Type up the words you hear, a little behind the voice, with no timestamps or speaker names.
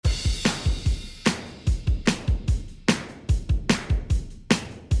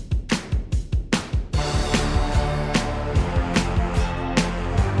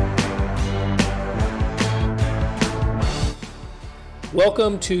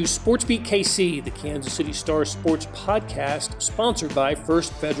Welcome to SportsBeat KC, the Kansas City Star sports podcast, sponsored by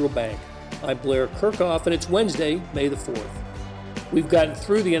First Federal Bank. I'm Blair Kirchhoff, and it's Wednesday, May the 4th. We've gotten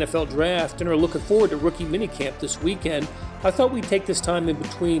through the NFL draft and are looking forward to rookie minicamp this weekend. I thought we'd take this time in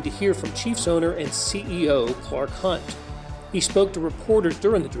between to hear from Chiefs owner and CEO Clark Hunt. He spoke to reporters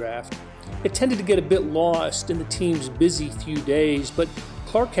during the draft. It tended to get a bit lost in the team's busy few days, but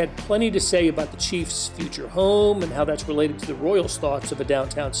Clark had plenty to say about the Chiefs' future home and how that's related to the Royals' thoughts of a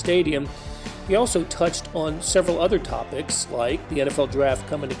downtown stadium. He also touched on several other topics, like the NFL draft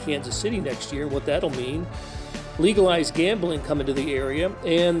coming to Kansas City next year and what that'll mean, legalized gambling coming to the area,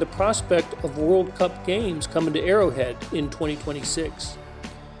 and the prospect of World Cup games coming to Arrowhead in 2026.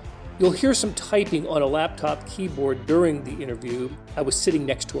 You'll hear some typing on a laptop keyboard during the interview. I was sitting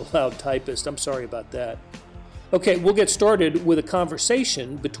next to a loud typist. I'm sorry about that. Okay, we'll get started with a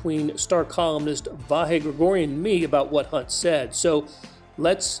conversation between Star columnist Vahe Gregorian and me about what Hunt said. So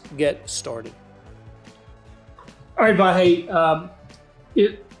let's get started. All right, Vahe,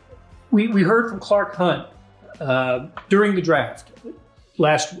 we heard from Clark Hunt during the draft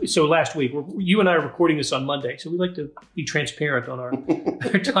last week. You and I are recording this on Monday, so we like to be transparent on our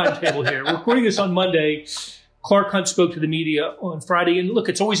timetable here. We're recording this on Monday. Clark Hunt spoke to the media on Friday, and look,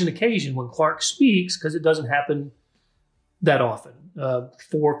 it's always an occasion when Clark speaks because it doesn't happen that often, 4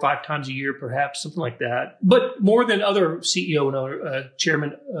 or 5 times a year, perhaps, something like that. But more than other CEO and owner,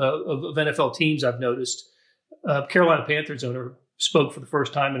 chairman of NFL teams, I've noticed, Carolina Panthers owner spoke for the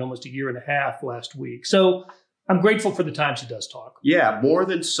first time in almost a year and a half last week. So I'm grateful for the times he does talk. Yeah, more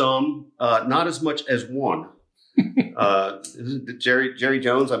than some, not as much as one. Jerry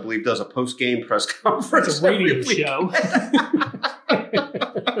Jones, I believe, does a post-game press conference. It's a radio show.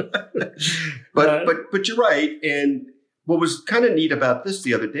 but you're right. And what was kind of neat about this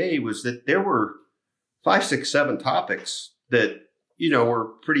the other day was that there were 5, 6, 7 topics that, were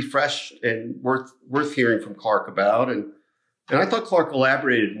pretty fresh and worth hearing from Clark about. And I thought Clark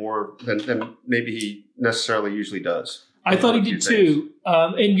elaborated more than maybe he necessarily usually does. I thought he did too.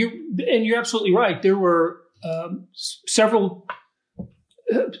 And you're absolutely right. There were several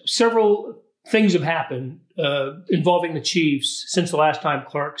things have happened involving the Chiefs since the last time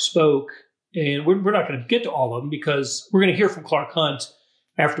Clark spoke, and we're not going to get to all of them because we're going to hear from Clark Hunt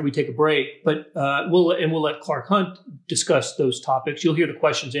after we take a break. But we'll let Clark Hunt discuss those topics. You'll hear the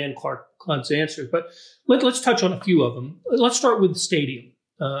questions and Clark Hunt's answers. But let's touch on a few of them. Let's start with the stadium,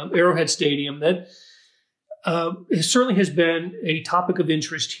 Arrowhead Stadium. That certainly has been a topic of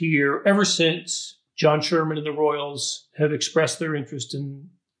interest here ever since John Sherman and the Royals have expressed their interest in,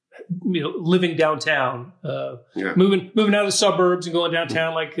 living downtown, moving out of the suburbs and going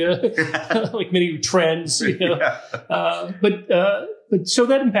downtown like like many trends. But so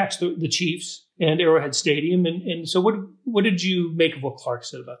that impacts the Chiefs and Arrowhead Stadium. And so what did you make of what Clark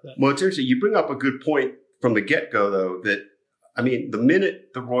said about that? Well, it's interesting. You bring up a good point from the get-go, though, that, the minute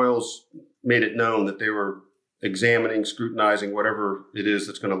the Royals made it known that they were examining, scrutinizing, whatever it is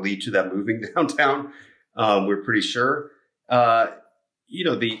that's going to lead to that moving downtown, we're pretty sure.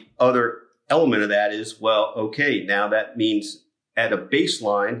 The other element of that is, well, okay, now that means at a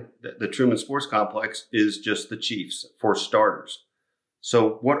baseline, the Truman Sports Complex is just the Chiefs for starters.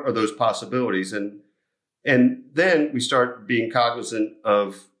 So what are those possibilities? And then we start being cognizant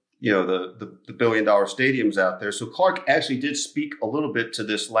of, the $1 billion stadiums out there. So Clark actually did speak a little bit to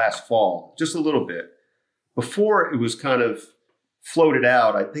this last fall, just a little bit. Before it was kind of floated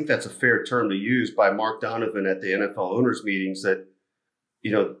out, I think that's a fair term to use, by Mark Donovan at the NFL owners meetings, that,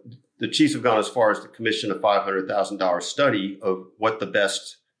 the Chiefs have gone as far as to commission a $500,000 study of what the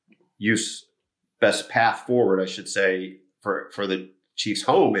best path forward, I should say, for the Chiefs'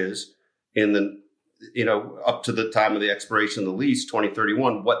 home is in the, up to the time of the expiration of the lease,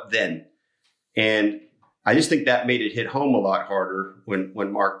 2031. What then? And I just think that made it hit home a lot harder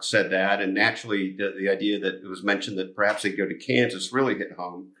when Mark said that. And naturally, the idea that it was mentioned that perhaps they'd go to Kansas really hit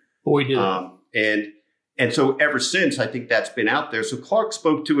home. Boy, did it. And so ever since, I think that's been out there. So Clark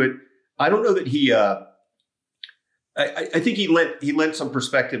spoke to it. I don't know that he I think he lent some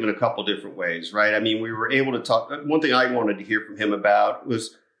perspective in a couple different ways, right? We were able to talk. One thing I wanted to hear from him about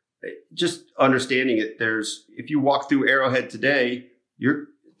was just understanding it. If you walk through Arrowhead today,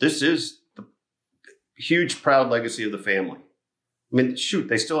 this is huge, proud legacy of the family. Shoot,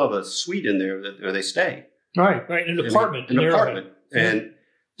 they still have a suite in there where they stay. Right, an apartment. An apartment. And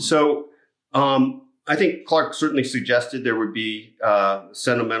so I think Clark certainly suggested there would be a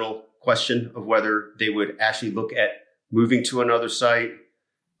sentimental question of whether they would actually look at moving to another site.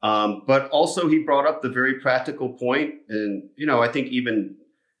 But also he brought up the very practical point, and, I think even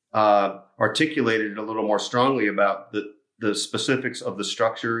articulated it a little more strongly about the the specifics of the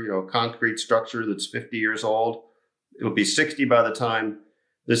structure, concrete structure that's 50 years old. It'll be 60 by the time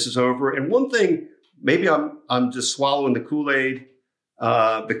this is over. And one thing, maybe I'm just swallowing the Kool-Aid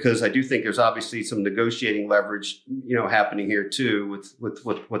because I do think there's obviously some negotiating leverage, happening here too with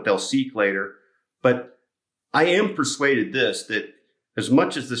what they'll seek later. But I am persuaded that as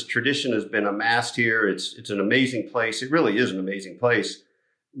much as this tradition has been amassed here, it's an amazing place. It really is an amazing place.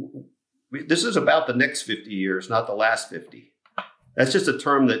 This is about the next 50 years, not the last 50. That's just a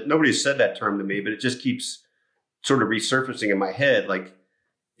term that nobody's said that term to me, but it just keeps sort of resurfacing in my head. Like,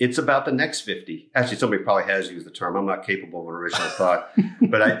 it's about the next 50. Actually, somebody probably has used the term. I'm not capable of an original thought,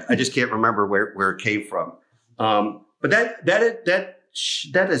 but I just can't remember where it came from. But that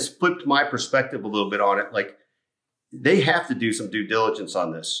has flipped my perspective a little bit on it. Like, they have to do some due diligence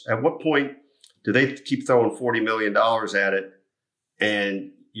on this. At what point do they keep throwing $40 million at it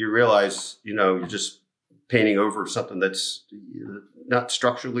and you realize, you're just painting over something that's not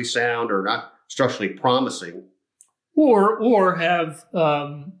structurally sound or not structurally promising? Or have,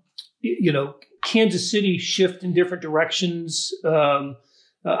 Kansas City shift in different directions.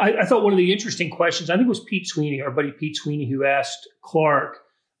 I thought one of the interesting questions, I think it was Pete Sweeney, our buddy Pete Sweeney, who asked Clark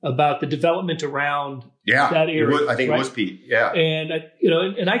about the development around that area. I think it was Pete. Yeah.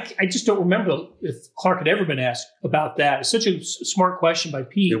 And I just don't remember if Clark had ever been asked about that. It's such a smart question by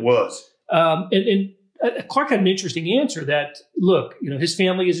Pete. It was. And Clark had an interesting answer that, look, his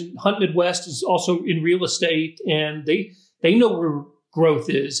family is in Hunt Midwest, is also in real estate, and they know where growth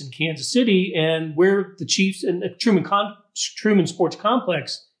is in Kansas City and where the Chiefs and the Truman Sports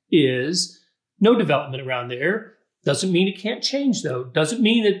Complex is. No development around there. Doesn't mean it can't change, though. Doesn't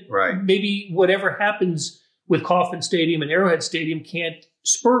mean that maybe whatever happens with Kauffman Stadium and Arrowhead Stadium can't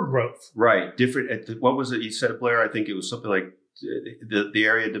spur growth. Right. Different. What was it you said, Blair? I think it was something like the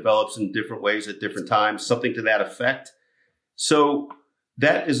area develops in different ways at different times, something to that effect. So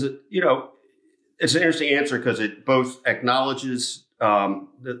that is, it's an interesting answer because it both acknowledges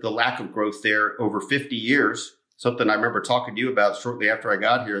the lack of growth there over 50 years, something I remember talking to you about shortly after I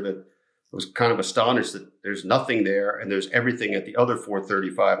got here, that I was kind of astonished that there's nothing there and there's everything at the other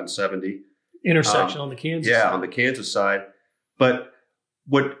 435 and 70. Intersection on the Kansas side. Yeah, on the Kansas side. But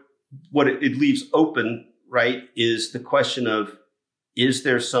what it leaves open, right, is the question of, is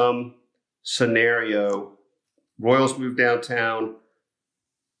there some scenario, Royals move downtown,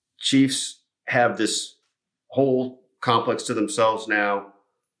 Chiefs have this whole complex to themselves now.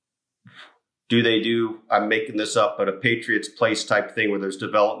 Do they do, I'm making this up, but a Patriots Place type thing where there's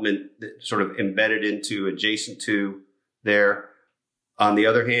development sort of embedded into, adjacent to there? On the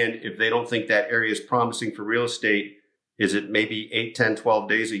other hand, if they don't think that area is promising for real estate, is it maybe 8, 10, 12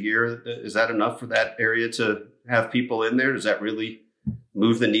 days a year? Is that enough for that area to have people in there? Does that really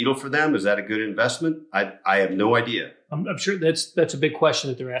move the needle for them? Is that a good investment? I have no idea. I'm sure that's a big question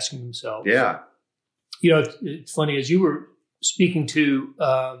that they're asking themselves. Yeah. It's funny, as you were speaking to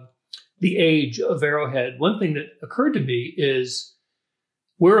the age of Arrowhead, one thing that occurred to me is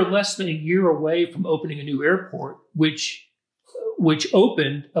we're less than a year away from opening a new airport, which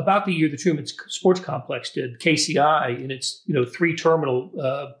opened about the year the Truman Sports Complex did, KCI, in its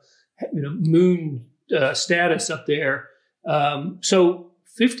 3-terminal moon status up there. So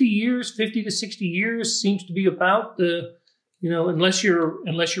 50 to 60 years seems to be about the unless you're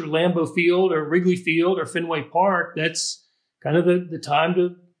Lambeau Field or Wrigley Field or Fenway Park, that's kind of the time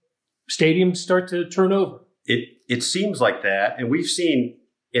to stadiums start to turn over. It seems like that, and we've seen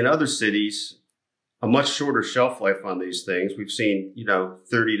in other cities a much shorter shelf life on these things. We've seen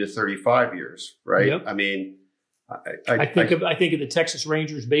 30 to 35 years, right? Yep. I mean, I think of the Texas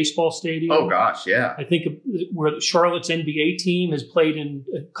Rangers baseball stadium. Oh gosh, yeah. I think of where Charlotte's NBA team has played in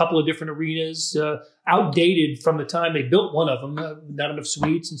a couple of different arenas, outdated from the time they built one of them, not enough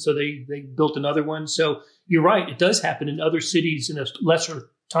suites, and so they built another one. So you're right, it does happen in other cities in a lesser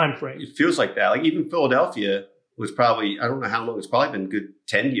time frame. It feels like that. Like even Philadelphia was probably, I don't know how long, it's probably been good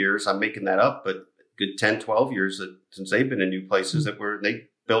 10 years. I'm making that up, but good 10, 12 years since they've been in new places they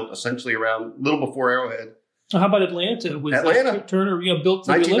built essentially around a little before Arrowhead. How about Atlanta? Turner, built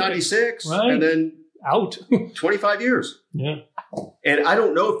for 1996, the Olympics, right? And then out 25 years. Yeah, and I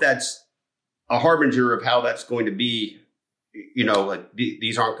don't know if that's a harbinger of how that's going to be. Like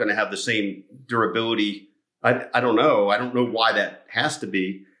these aren't going to have the same durability. I don't know. I don't know why that has to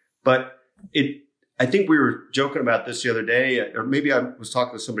be, but I think we were joking about this the other day, or maybe I was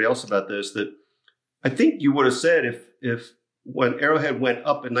talking to somebody else about this. That I think you would have said if when Arrowhead went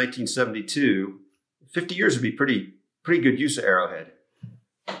up in 1972. 50 years would be pretty good use of Arrowhead.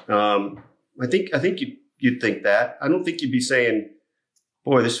 I think you'd think that. I don't think you'd be saying,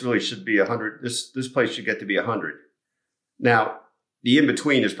 "Boy, this really should be 100. This place should get to be 100." Now, the in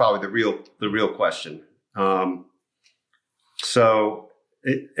between is probably the real question. And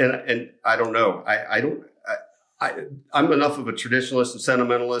I don't know. I'm enough of a traditionalist and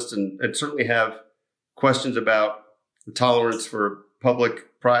sentimentalist, and certainly have questions about the tolerance for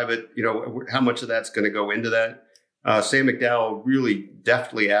public-private. How much of that's going to go into that. Sam McDowell really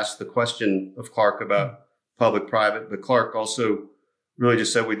deftly asked the question of Clark about public-private, but Clark also really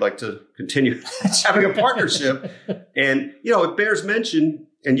just said we'd like to continue having a partnership. And, it bears mention,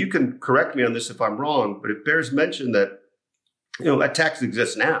 and you can correct me on this if I'm wrong, but it bears mention that, that tax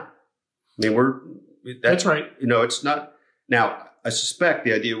exists now. I mean, that's right. It's not. Now, I suspect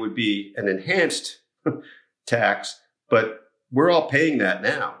the idea would be an enhanced tax, but we're all paying that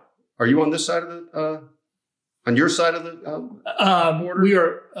now. Are you on this side of on your side of the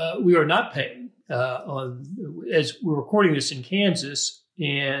border? We are not paying as we're recording this in Kansas,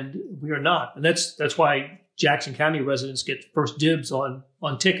 and we are not. And that's why Jackson County residents get first dibs on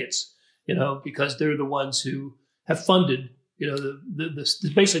tickets, because they're the ones who have funded,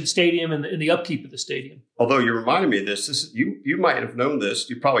 basically the stadium and the upkeep of the stadium. Although you reminded me of this you might have known this,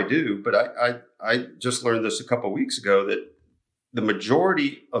 you probably do, but I just learned this a couple of weeks ago that the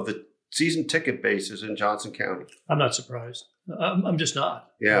majority of the season ticket base is in Johnson County. I'm not surprised. I'm just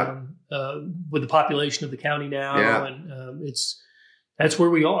not. Yeah. With the population of the county now, yeah. And that's where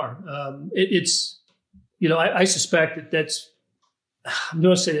we are. I suspect that's. I'm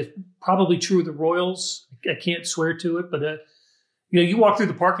going to say that's probably true of the Royals. I can't swear to it, but you walk through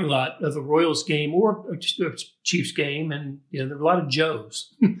the parking lot of a Royals game or a Chiefs game, and there are a lot of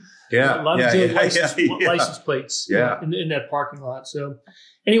Joes. Yeah, a lot of Joe license plates. Yeah. In that parking lot. So,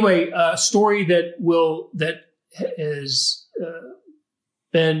 anyway, a story that has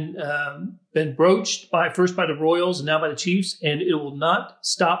been broached first by the Royals and now by the Chiefs, and it will not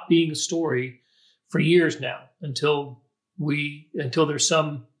stop being a story for years now until there's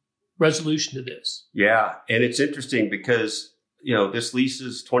some resolution to this. Yeah, and it's interesting because this lease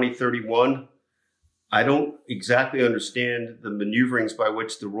is 2031. I don't exactly understand the maneuverings by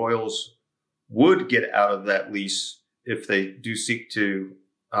which the Royals would get out of that lease if they do seek to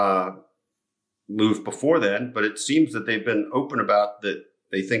move before then. But it seems that they've been open about that.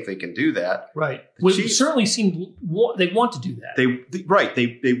 They think they can do that. Right. Well, it certainly seems they want to do that.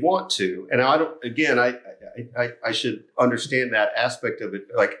 They want to. And I should understand that aspect of it,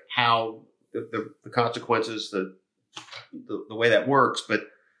 like how the consequences, the way that works. But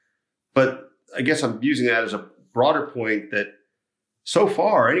I guess I'm using that as a broader point that so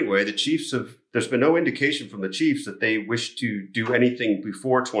far, anyway, the Chiefs there's been no indication from the Chiefs that they wish to do anything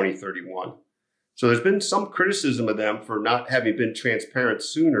before 2031. So there's been some criticism of them for not having been transparent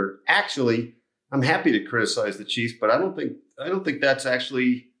sooner. Actually, I'm happy to criticize the Chiefs, but I don't think that's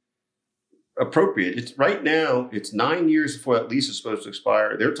actually appropriate. It's right now, it's 9 years before that lease is supposed to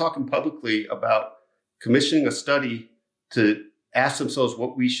expire. They're talking publicly about commissioning a study to ask themselves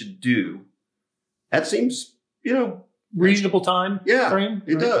what we should do. That seems, reasonable time frame.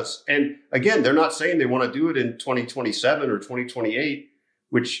 It does. And again, they're not saying they want to do it in 2027 or 2028,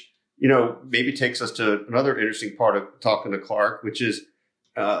 which, maybe takes us to another interesting part of talking to Clark, which is,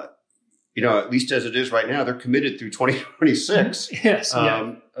 at least as it is right now, they're committed through 2026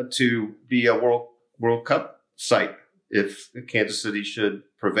 to be a World Cup site if Kansas City should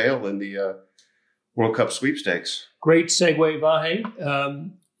prevail in the World Cup sweepstakes. Great segue, Vahe.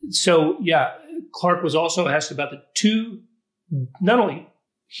 Clark was also asked about the two, not only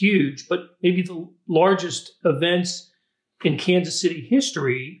huge, but maybe the largest events in Kansas City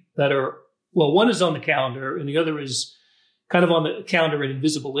history that are, one is on the calendar and the other is kind of on the calendar in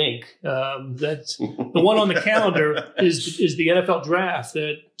invisible ink. That's the one on the calendar is the NFL draft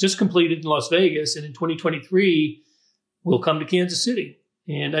that just completed in Las Vegas, and in 2023 will come to Kansas City.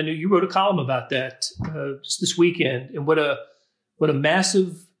 And I know you wrote a column about that just this weekend, and what a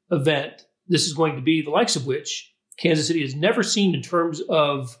massive event this is going to be, the likes of which Kansas City has never seen in terms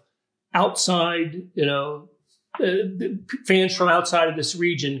of outside, fans from outside of this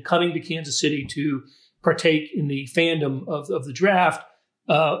region coming to Kansas City to partake in the fandom of the draft,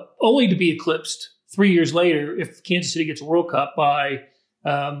 only to be eclipsed 3 years later if Kansas City gets a World Cup by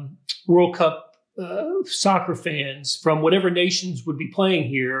World Cup soccer fans from whatever nations would be playing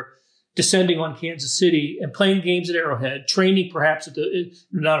here, descending on Kansas City and playing games at Arrowhead, training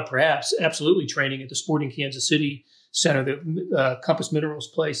absolutely training at the Sporting Kansas City Center, the Compass Minerals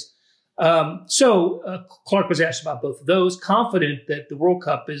place. So Clark was asked about both of those, confident that the World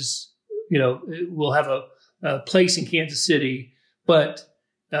Cup will have a place in Kansas City. But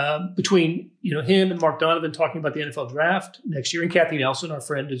between him and Mark Donovan talking about the NFL draft next year, and Kathy Nelson, our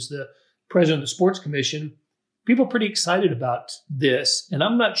friend, is the president of the Sports Commission, people are pretty excited about this. And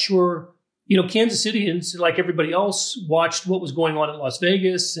I'm not sure, Kansas Cityans, like everybody else, watched what was going on in Las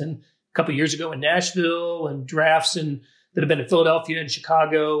Vegas and a couple of years ago in Nashville and drafts that have been in Philadelphia and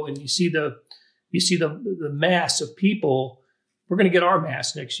Chicago. And you see the mass of people. We're going to get our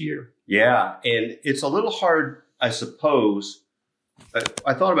mass next year. Yeah. And it's a little hard, I suppose.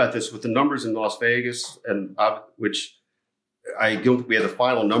 I thought about this with the numbers in Las Vegas, and which I don't think we had the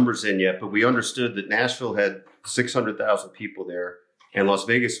final numbers in yet, but we understood that Nashville had 600,000 people there, and Las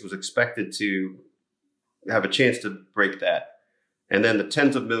Vegas was expected to have a chance to break that. And then the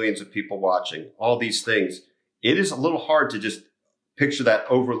tens of millions of people watching, all these things. It is a little hard to just picture that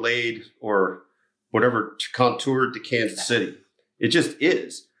overlaid or whatever contoured to Kansas City. It just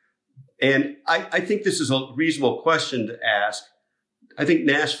is. And I think this is a reasonable question to ask. I think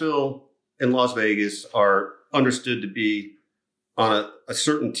Nashville and Las Vegas are understood to be on a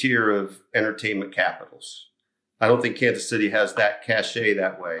certain tier of entertainment capitals. I don't think Kansas City has that cachet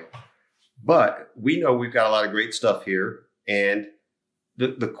that way. But we know we've got a lot of great stuff here. And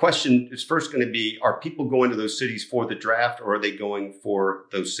the question is first going to be, are people going to those cities for the draft, or are they going for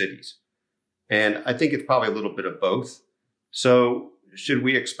those cities? And I think it's probably a little bit of both. So should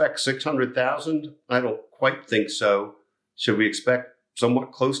we expect 600,000? I don't quite think so. Should we expect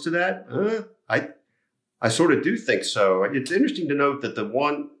somewhat close to that? I sort of do think so. It's interesting to note that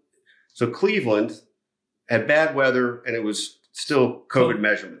so Cleveland had bad weather and it was still COVID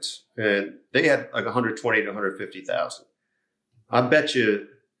measurements, and they had like 120 to 150,000. I bet you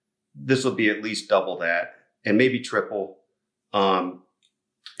this will be at least double that and maybe triple. And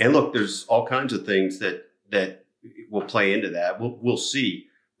look, there's all kinds of things that will play into that. We'll see.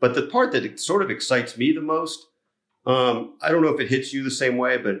 But the part that sort of excites me the most, I don't know if it hits you the same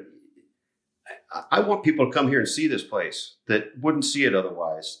way, but I want people to come here and see this place that wouldn't see it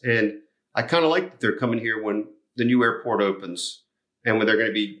otherwise. And I kind of like that they're coming here when the new airport opens and when they're going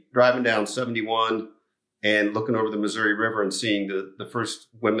to be driving down 71 and looking over the Missouri River and seeing the first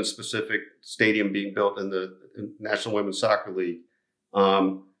women's specific stadium being built in the National Women's Soccer League.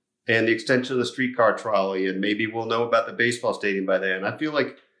 And the extension of the streetcar trolley, and maybe we'll know about the baseball stadium by then. I feel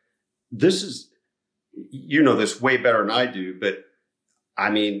like this is, this way better than I do, but I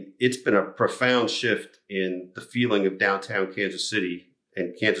mean, it's been a profound shift in the feeling of downtown Kansas City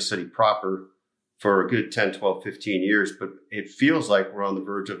and Kansas City proper for a good 10, 12, 15 years, but it feels like we're on the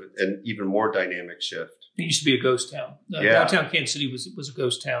verge of an even more dynamic shift. It used to be a ghost town. Downtown Kansas City was a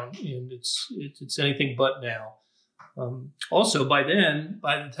ghost town, and it's anything but now. Also, by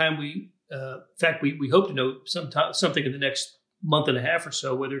the time we hope to know something in the next month and a half or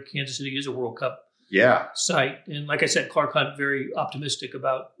so, whether Kansas City is a World Cup site. And like I said, Clark Hunt very optimistic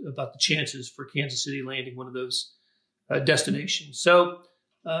about the chances for Kansas City landing one of those destinations. So,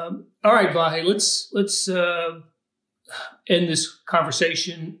 all right, Vahe, let's end this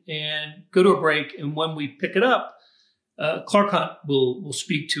conversation and go to a break. And when we pick it up, Clark Hunt will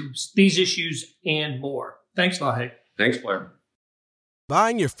speak to these issues and more. Thanks, Vahe. Thanks, Blair.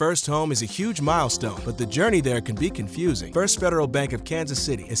 Buying your first home is a huge milestone, but the journey there can be confusing. First Federal Bank of Kansas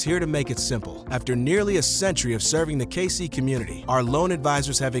City is here to make it simple. After nearly a century of serving the KC community, our loan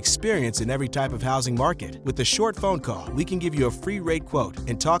advisors have experience in every type of housing market. With a short phone call, we can give you a free rate quote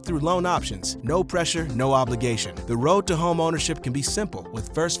and talk through loan options. No pressure, no obligation. The road to home ownership can be simple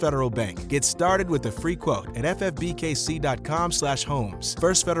with First Federal Bank. Get started with a free quote at ffbkc.com/homes.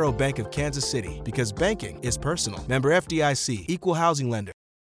 First Federal Bank of Kansas City, because banking is personal. Member FDIC, Equal Housing Lender.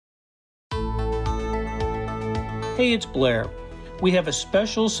 Hey, it's Blair. We have a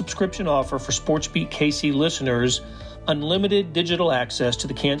special subscription offer for SportsBeat KC listeners, unlimited digital access to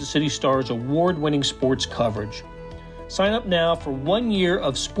the Kansas City Star's award-winning sports coverage. Sign up now for 1 year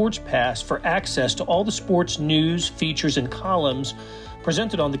of Sports Pass for access to all the sports news, features, and columns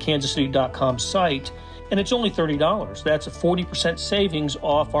presented on the kansascity.com site, and it's only $30. That's a 40% savings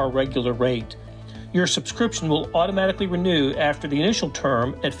off our regular rate. Your subscription will automatically renew after the initial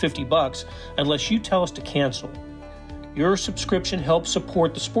term at $50 unless you tell us to cancel. Your subscription helps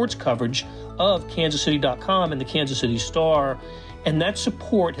support the sports coverage of kansascity.com and the Kansas City Star, and that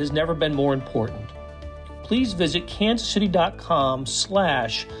support has never been more important. Please visit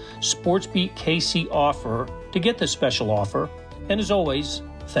kansascity.com/SportsBeatKC offer to get this special offer. And as always,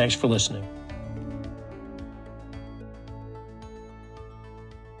 thanks for listening.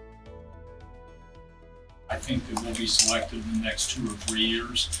 I think that we'll be selected in the next 2 or 3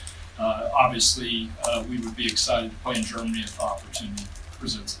 years. Obviously, we would be excited to play in Germany if the opportunity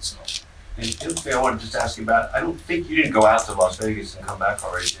presents itself. And the other thing I wanted to just ask you about, I don't think you didn't go out to Las Vegas and come back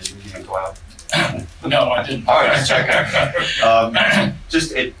already, did you? You didn't go out? No, I didn't. All right, check.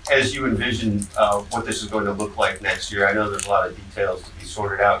 As you envision what this is going to look like next year, I know there's a lot of details to be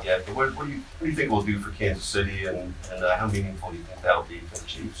sorted out yet, but what do you think we'll do for Kansas City, and how meaningful do you think that'll be for the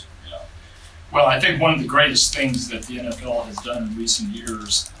Chiefs? Yeah. Well, I think one of the greatest things that the NFL has done in recent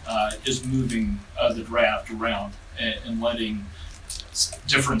years is moving the draft around and letting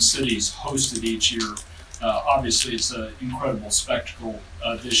different cities host it each year. Obviously, it's an incredible spectacle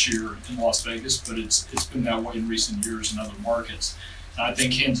this year in Las Vegas, but it's been that way in recent years in other markets. And I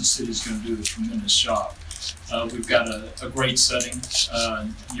think Kansas City is going to do a tremendous job. We've got a great setting,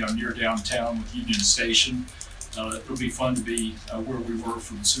 near downtown with Union Station. It'll be fun to be where we were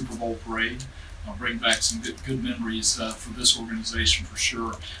for the Super Bowl parade. I'll bring back some good memories for this organization for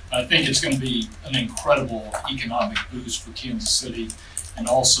sure. I think it's going to be an incredible economic boost for Kansas City. And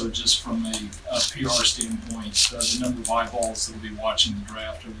also just from a PR standpoint, the number of eyeballs that will be watching the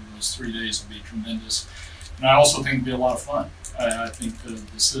draft over those 3 days will be tremendous. And I also think it'll be a lot of fun. I think the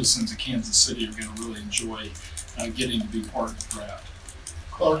citizens of Kansas City are going to really enjoy getting to be part of the draft.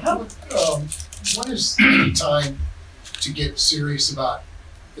 Clark, when is the time to get serious about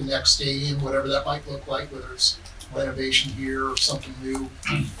the next stadium, whatever that might look like, whether it's renovation here or something new,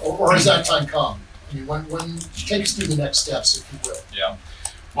 or has that time come? I mean, when take us through the next steps, if you will. Yeah.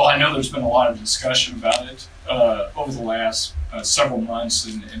 Well, I know there's been a lot of discussion about it over the last several months,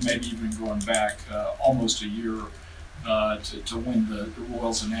 and maybe even going back almost a year to when the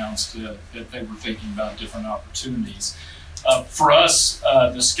Royals announced that they were thinking about different opportunities. For us,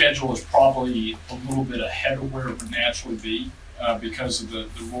 the schedule is probably a little bit ahead of where it would naturally be because of the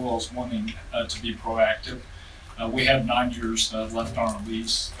Royals wanting to be proactive. We have 9 years left on our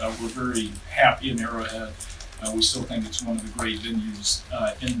lease. We're very happy in Arrowhead. We still think it's one of the great venues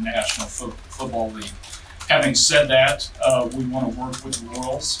in the National Football League. Having said that, we want to work with the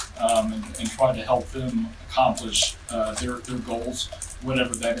Royals and try to help them accomplish their goals,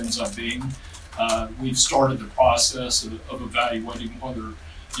 whatever that ends up being. We've started the process of evaluating whether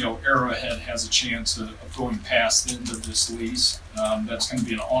Arrowhead has a chance of going past the end of this lease. That's going to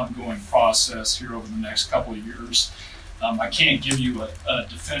be an ongoing process here over the next couple of years. I can't give you a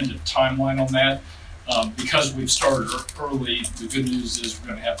definitive timeline on that. Because we've started early, the good news is we're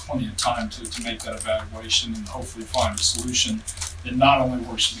going to have plenty of time to make that evaluation and hopefully find a solution that not only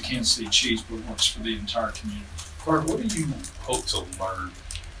works for the Kansas City Chiefs, but works for the entire community. Clark, what do you hope to learn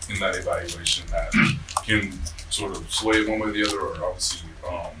in that evaluation that can sort of sway one way or the other, or obviously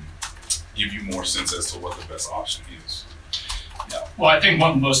give you more sense as to what the best option is? Yeah. Well, I think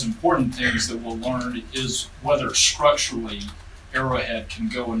one of the most important things that we'll learn is whether structurally Arrowhead can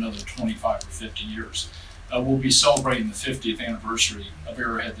go another 25 or 50 years. We'll be celebrating the 50th anniversary of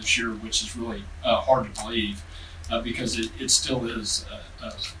Arrowhead this year, which is really hard to believe because it still is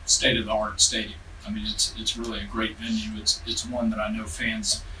a state-of-the-art stadium. I mean, it's really a great venue. It's one that I know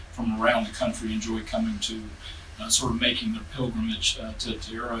fans from around the country enjoy coming to, sort of making their pilgrimage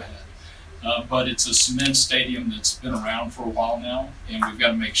to Arrowhead. But it's a cement stadium that's been around for a while now, and we've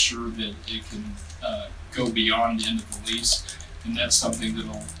got to make sure that it can go beyond the end of the lease. And that's something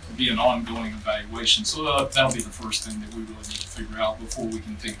that'll be an ongoing evaluation. So that'll be the first thing that we really need to figure out before we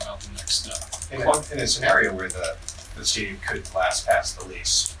can think about the next step. In a scenario where the stadium could last past the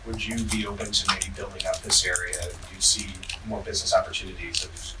lease, would you be open to maybe building up this area? Do you see more business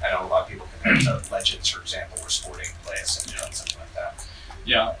opportunities? I know a lot of people compare to Legends, for example, or Sporting Place and something like that.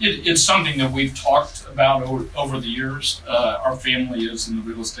 Yeah, it's something that we've talked about over the years. Our family is in the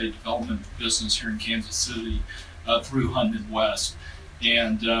real estate development business here in Kansas City through Hunt Midwest.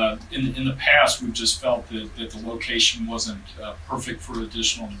 And in the past, we've just felt that the location wasn't perfect for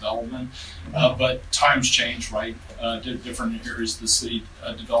additional development. But times change, right? Different areas of the city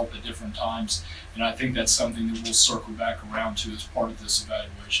develop at different times. And I think that's something that we'll circle back around to as part of this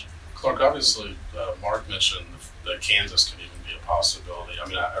evaluation. Clark, obviously, Mark mentioned that Kansas can even be a possibility. I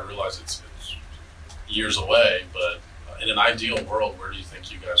mean, I realize it's years away, but in an ideal world, where do you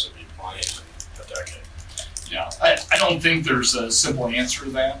think you guys would be playing in a decade? Yeah, I don't think there's a simple answer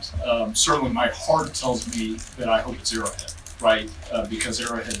to that. Certainly my heart tells me that I hope it's Arrowhead, right? Because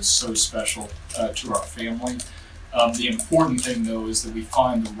Arrowhead is so special to our family. The important thing, though, is that we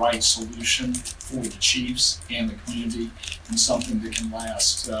find the right solution for the Chiefs and the community and something that can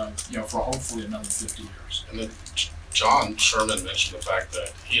last, for hopefully another 50 years. And then John Sherman mentioned the fact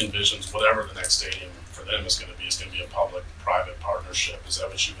that he envisions whatever the next stadium for them is going to be a public-private partnership. Is that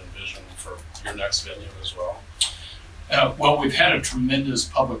what you envision for your next venue as well? Well, we've had a tremendous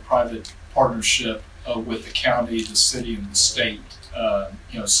public-private partnership with the county, the city, and the state,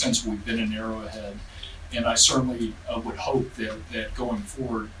 since we've been in Arrowhead. And I certainly would hope that going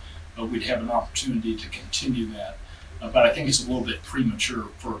forward, we'd have an opportunity to continue that. But I think it's a little bit premature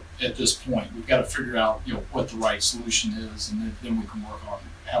at this point. We've got to figure out, what the right solution is, and then we can work on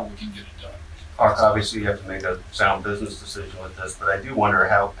how we can get it done. Clark, obviously you have to make a sound business decision with this, but I do wonder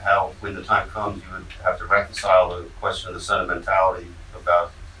how when the time comes, you would have to reconcile the question of the sentimentality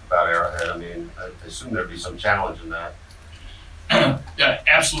about Arrowhead. I mean, I assume there'd be some challenge in that. Yeah,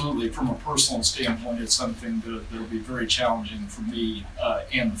 absolutely. From a personal standpoint, it's something that'll be very challenging for me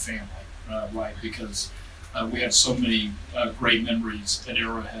and the family, right? Because we have so many great memories at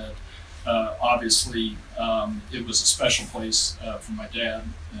Arrowhead. Obviously, it was a special place for my dad.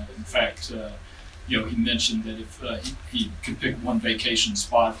 In fact, he mentioned that if he could pick one vacation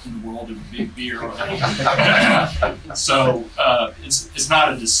spot in the world, it would be Arrowhead. So it's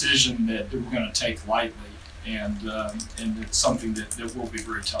not a decision that we're going to take lightly, and it's something that will be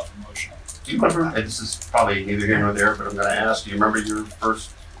very tough emotionally. Do you remember? This is probably neither here nor there, but I'm going to ask. Do you remember your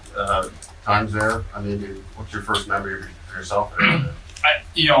first times there? I mean, what's your first memory of yourself there?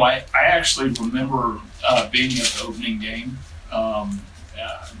 I actually remember being at the opening game.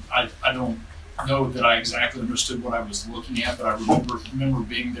 I don't know that I exactly understood what I was looking at, but I remember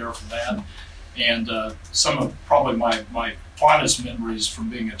being there for that. And some of probably my fondest memories from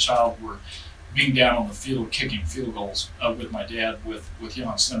being a child were being down on the field kicking field goals with my dad, with Jan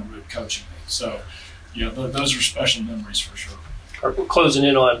Centerwood coaching me. So, those are special memories for sure. We're closing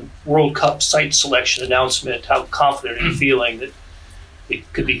in on World Cup site selection announcement. How confident are you feeling that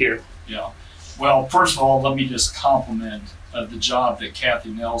it could be here? Yeah. Well, first of all, let me just compliment the job that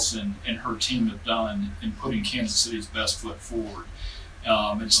Kathy Nelson and her team have done in putting Kansas City's best foot forward.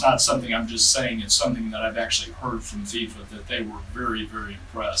 It's not something I'm just saying, it's something that I've actually heard from FIFA, that they were very, very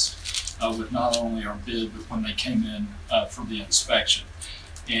impressed with not only our bid, but when they came in for the inspection.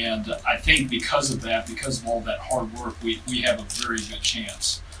 And I think because of that, because of all that hard work, we have a very good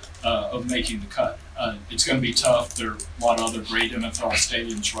chance of making the cut. It's going to be tough. There are a lot of other great NFL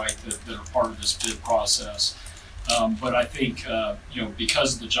stadiums, right, that are part of this bid process. But I think,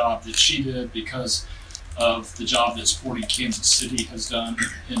 because of the job that she did, because of the job that Sporting Kansas City has done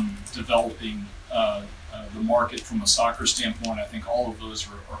in developing the market from a soccer standpoint, I think all of those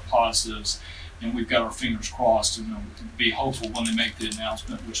are positives. And we've got our fingers crossed and be hopeful when they make the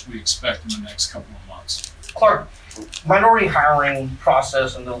announcement, which we expect in the next couple of months. Clark, minority hiring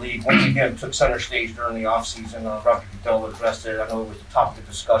process in the league once again took center stage during the offseason. Rafi Patel addressed it. I know it was the topic of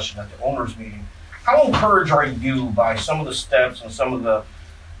discussion at the owners' meeting. How encouraged are you by some of the steps and some of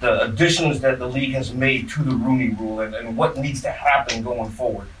the additions that the league has made to the Rooney Rule and what needs to happen going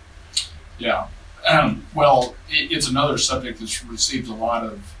forward? Yeah. Well, it's another subject that's received a lot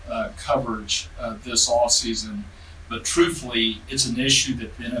of coverage this offseason, but truthfully, it's an issue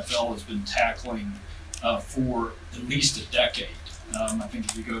that the NFL has been tackling for at least a decade. I think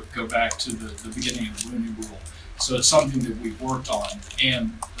if you go back to the beginning of the Rooney Rule. So it's something that we've worked on.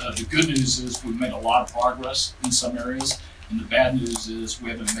 And the good news is we've made a lot of progress in some areas, and the bad news is we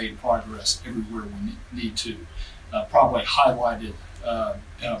haven't made progress everywhere we need to. Probably highlighted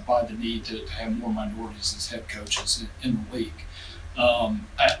by the need to have more minorities as head coaches in the league.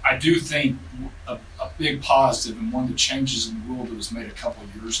 I do think a big positive, and one of the changes in the rule that was made a couple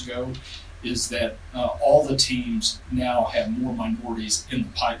of years ago, is that all the teams now have more minorities in the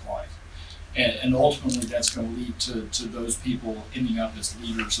pipeline. And ultimately that's going to lead to those people ending up as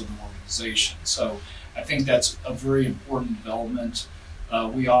leaders of the organization. So I think that's a very important development.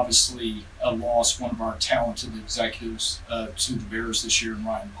 We obviously lost one of our talented executives to the Bears this year in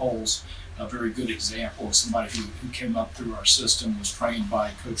Ryan Poles, a very good example of somebody who came up through our system, was trained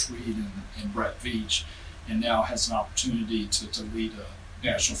by Coach Reed and Brett Veach, and now has an opportunity to lead a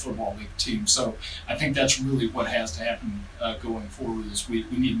National Football League team. So I think that's really what has to happen going forward, is we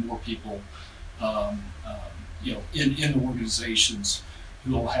need more people in the organizations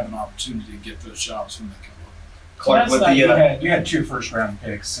who will have an opportunity to get those jobs when they come up. Clark, you had 2 first-round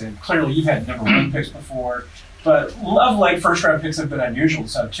picks, and clearly you've had number 1 picks before, but of late first-round picks have been unusual,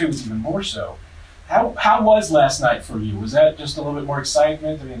 so 2 is even more so. How was last night for you? Was that just a little bit more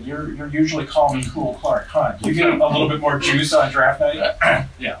excitement? I mean, you're usually calm and cool Clark Hunt. Do you get a little bit more juice on draft night?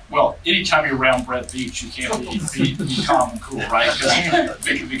 Yeah. Well, anytime you're around Brett Veach, you can't be calm and cool, right?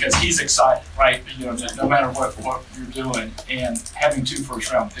 Because he's excited, right? No matter what you're doing. And having 2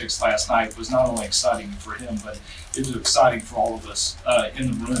 first-round picks last night was not only exciting for him, but it was exciting for all of us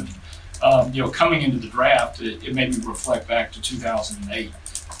in the room. Coming into the draft, it made me reflect back to 2008.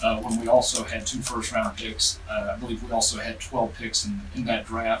 When we also had 2 first-round picks. I believe we also had 12 picks in that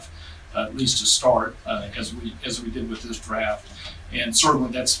draft, at least to start, as we did with this draft. And certainly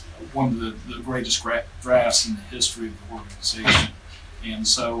that's one of the greatest drafts in the history of the organization. And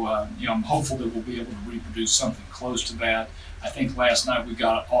so, I'm hopeful that we'll be able to reproduce something close to that. I think last night we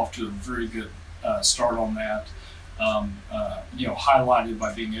got off to a very good start on that. Highlighted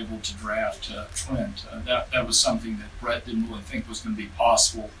by being able to draft Trent. That was something that Brett didn't really think was going to be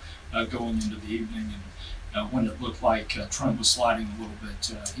possible going into the evening. And when it looked like Trent was sliding a little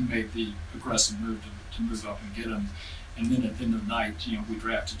bit, he made the aggressive move to move up and get him. And then at the end of the night, we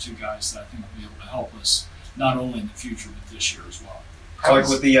drafted 2 guys that I think will be able to help us not only in the future but this year as well. Clark,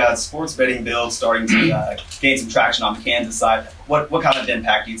 with the sports betting build starting to gain some traction on the Kansas side, what kind of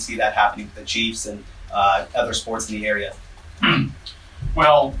impact do you see that happening for the Chiefs and other sports in the area?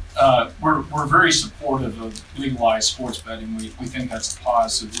 Well, we're very supportive of legalized sports betting. We think that's a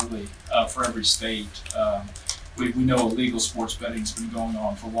positive, really, for every state. We know illegal sports betting has been going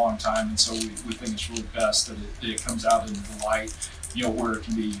on for a long time, and so we think it's really best that it comes out into the light, where it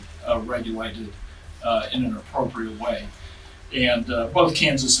can be regulated in an appropriate way. And both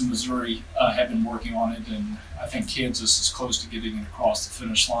Kansas and Missouri have been working on it, and I think Kansas is close to getting it across the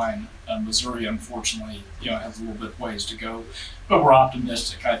finish line. Missouri, unfortunately, has a little bit ways to go, but we're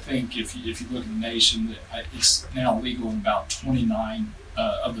optimistic. I think if you look at the nation, it's now legal in about 29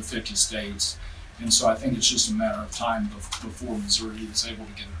 of the 50 states, and so I think it's just a matter of time before Missouri is able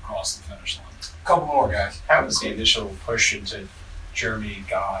to get it across the finish line. A couple more, guys. How has the initial push into Germany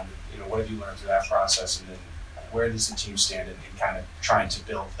gone? What have you learned through that process, and then where does the team stand in kind of trying to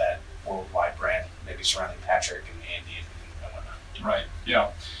build that worldwide brand, maybe surrounding Patrick and Andy and whatnot? Right,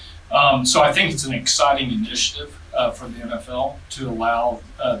 yeah. So I think it's an exciting initiative for the NFL to allow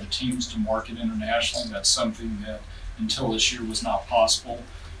the teams to market internationally. That's something that until this year was not possible.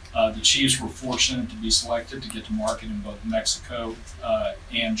 The Chiefs were fortunate to be selected to get to market in both Mexico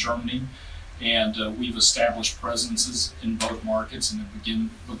and Germany. And we've established presences in both markets and have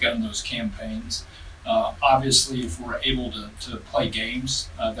begun those campaigns. Obviously, if we're able to play games,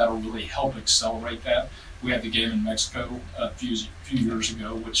 that'll really help accelerate that. We had the game in Mexico a few years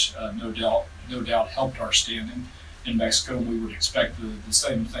ago, which no doubt helped our standing in Mexico. We would expect the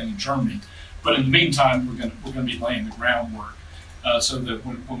same thing in Germany. But in the meantime, we're going to be laying the groundwork so that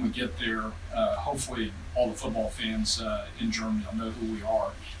when we get there, hopefully all the football fans in Germany will know who we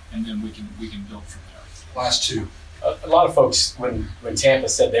are, and then we can build from there. Last 2. A lot of folks, when Tampa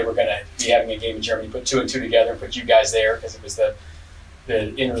said they were going to be having a game in Germany, put 2 and 2 together, put you guys there because it was the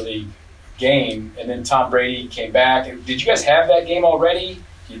interleague game, and then Tom Brady came back. Did you guys have that game already?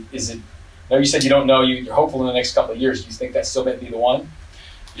 Is it? No, you said you don't know. You're hopeful in the next couple of years. Do you think that still may be the one?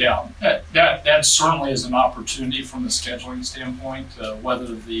 Yeah, that certainly is an opportunity from the scheduling standpoint.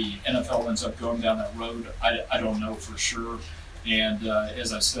 Whether the NFL ends up going down that road, I don't know for sure. And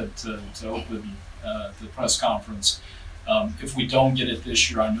as I said to open the press conference, if we don't get it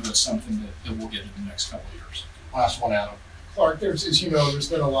this year, I know it's something that we'll get in the next couple of years. Last one, Adam. Clark, as you know, there's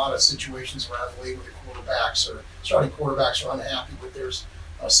been a lot of situations around the league where the quarterbacks or starting quarterbacks are unhappy with their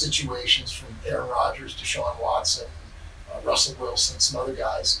situations, from Aaron Rodgers to Deshaun Watson, Russell Wilson, some other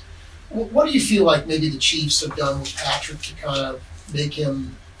guys. What do you feel like maybe the Chiefs have done with Patrick to kind of make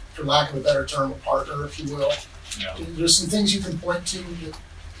him, for lack of a better term, a partner, if you will? Yeah. There's some things you can point to.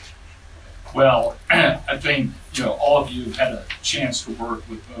 Well, I think all of you have had a chance to work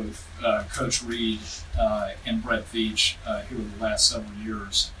with both Coach Reed and Brett Veach here in the last several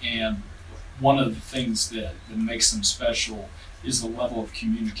years, and one of the things that makes them special is the level of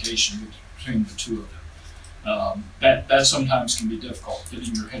communication between the two of them. That sometimes can be difficult.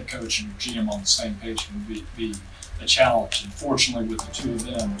 Getting your head coach and your GM on the same page can be a challenge. And fortunately, with the two of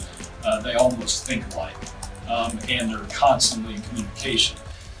them, they almost think alike, and they're constantly in communication.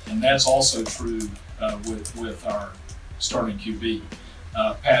 And that's also true with our starting QB.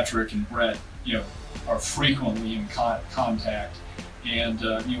 Patrick and Brett, are frequently in contact, and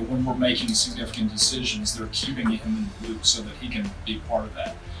when we're making significant decisions, they're keeping him in the loop so that he can be part of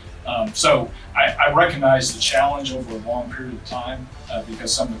that. So I recognize the challenge over a long period of time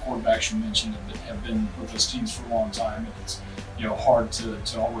because some of the quarterbacks you mentioned have been with those teams for a long time, and it's hard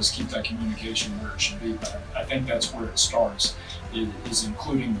to always keep that communication where it should be. But I think that's where it starts, is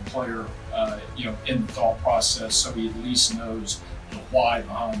including the player in the thought process, so he at least knows the why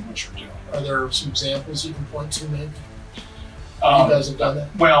behind what you're doing. Are there some examples you can point to, maybe? You guys have done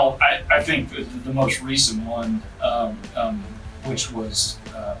that? Well, I think the most recent one, which was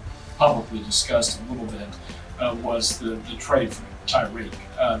publicly discussed a little bit, was the trade for Tyreek.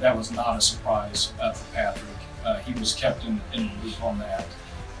 That was not a surprise for Patrick. He was kept in the loop on that,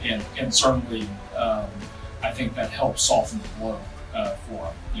 and certainly I think that helped soften the blow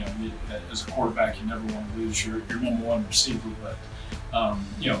for him. As a quarterback, you never want to lose your number one receiver, but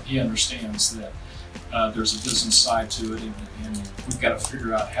he understands that there's a business side to it, and we've got to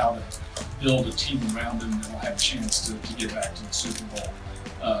figure out how to build a team around them that will have a chance to get back to the Super Bowl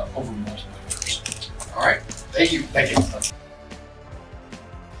over multiple years. All right. Thank you. Thank you.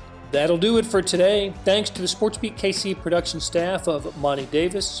 That'll do it for today. Thanks to the SportsBeat KC production staff of Monty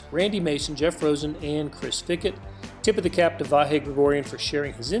Davis, Randy Mason, Jeff Rosen, and Chris Fickett. Tip of the cap to Vahe Gregorian for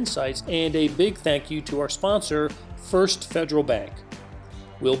sharing his insights, and a big thank you to our sponsor, First Federal Bank.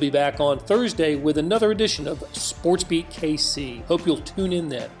 We'll be back on Thursday with another edition of SportsBeat KC. Hope you'll tune in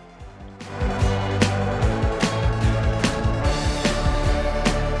then.